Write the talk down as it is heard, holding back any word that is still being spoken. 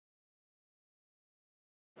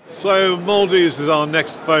So Maldives is our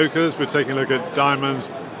next focus. We're taking a look at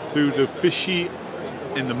diamonds through the fishy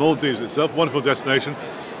in the Maldives itself. Wonderful destination.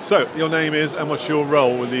 So your name is and what's your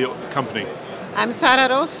role with the company? I'm Sara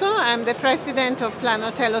Rosso. I'm the president of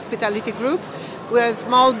Planhotel Hospitality Group. We're a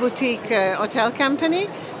small boutique hotel company.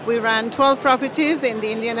 We run 12 properties in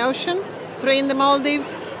the Indian Ocean, 3 in the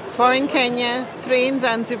Maldives, 4 in Kenya, 3 in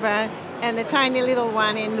Zanzibar, and a tiny little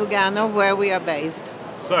one in Lugano where we are based.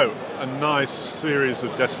 So, a nice series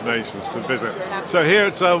of destinations to visit. So here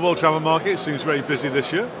at World Travel Market, it seems very busy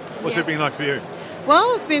this year. What's it been like for you?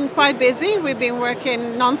 Well, it's been quite busy. We've been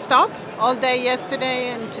working non-stop all day yesterday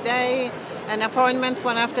and today, and appointments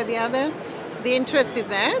one after the other. The interest is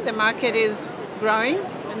there. The market is growing,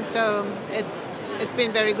 and so it's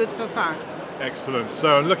been very good so far. Excellent.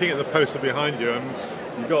 So I'm looking at the poster behind you, and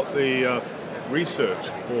you've got the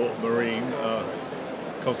research for marine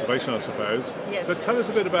conservation, I suppose. Yes. So tell us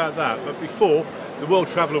a bit about that. But before, the World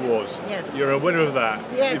Travel Awards. Yes. You're a winner of that.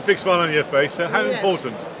 Yes. A big smile on your face. So how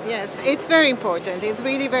important? Yes, it's very important. It's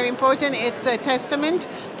really very important. It's a testament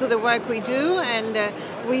to the work we do, and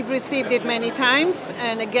we've received it many times.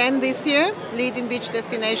 And again this year, leading beach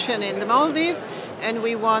destination in the Maldives, and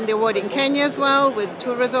we won the award in Kenya as well with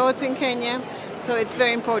 2 resorts in Kenya. So it's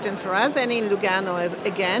very important for us, and in Lugano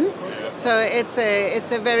again. So it's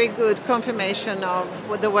a very good confirmation of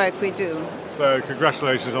the work we do. So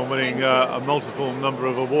congratulations on winning a multiple number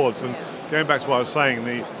of awards. And going back to what I was saying,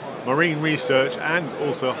 the Marine Research and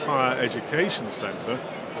also Higher Education Centre.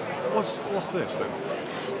 What's this then?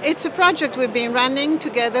 It's a project we've been running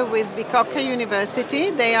together with Bicocca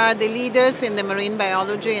University. They are the leaders in the marine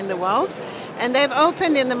biology in the world. And they've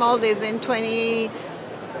opened in the Maldives in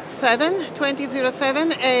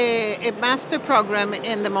 2007, a master program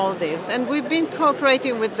in the Maldives. And we've been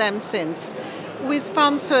cooperating with them since. We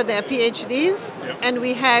sponsor their PhDs, and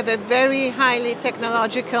we have a very highly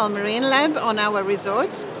technological marine lab on our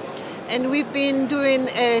resorts. And we've been doing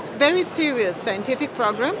a very serious scientific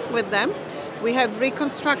program with them. We have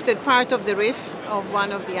reconstructed part of the reef of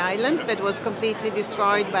one of the islands that was completely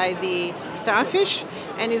destroyed by the starfish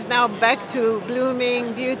and is now back to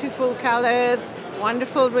blooming, beautiful colors,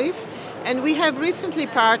 wonderful reef. And we have recently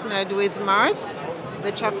partnered with Mars,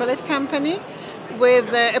 the chocolate company,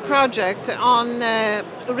 with a project on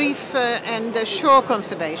reef and shore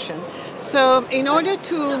conservation. So in order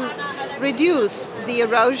to reduce the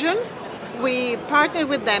erosion, we partnered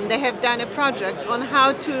with them. They have done a project on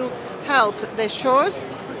how to help the shores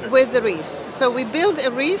with the reefs. So we built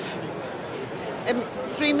a reef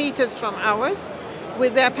 3 meters from ours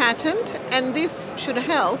with their patent, and this should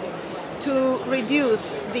help to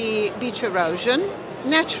reduce the beach erosion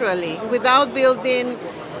naturally without building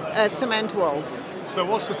cement walls. So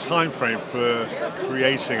what's the time frame for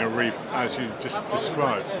creating a reef as you just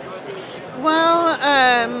described? Well,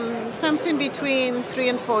 something between 3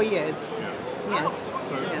 and 4 years. Yes.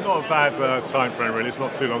 So not a bad time frame really, it's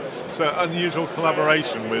not too long. So unusual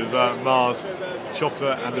collaboration with Mars,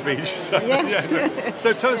 chocolate and the beach.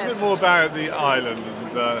 So tell us a bit more about the island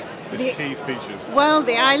and its key features. Well,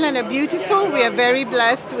 the island are beautiful. We are very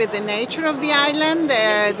blessed with the nature of the island.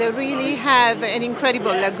 They really have an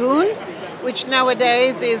incredible lagoon, which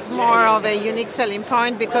nowadays is more of a unique selling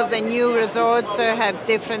point because the new resorts have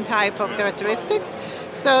different type of characteristics.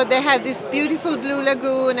 So they have this beautiful blue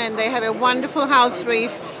lagoon, and they have a wonderful house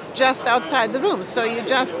reef just outside the room. So you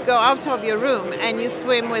just go out of your room and you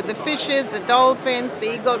swim with the fishes, the dolphins,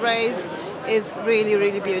 the eagle rays. It's really,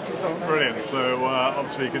 really beautiful. Brilliant. So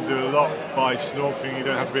obviously you can do a lot by snorkeling. You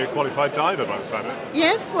don't have to be a qualified diver by the sound of it.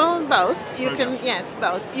 Yes, well, both. You can, yes,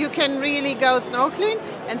 both. You can really go snorkeling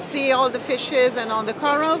and see all the fishes and all the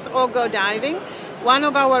corals, or go diving. One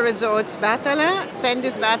of our resorts, Batala,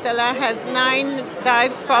 Sandys Batala, has 9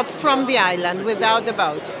 dive spots from the island without the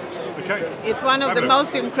boat. Okay. It's one of the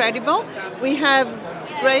most incredible. We have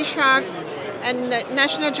grey sharks, and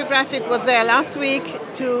National Geographic was there last week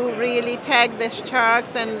to really tag the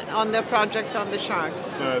sharks and on their project on the sharks.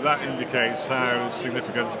 So that indicates how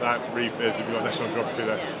significant that reef is if you've got National Geography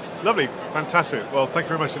there. Lovely, fantastic. Well, thank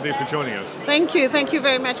you very much indeed for joining us. Thank you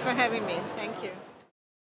very much for having me. Thank you.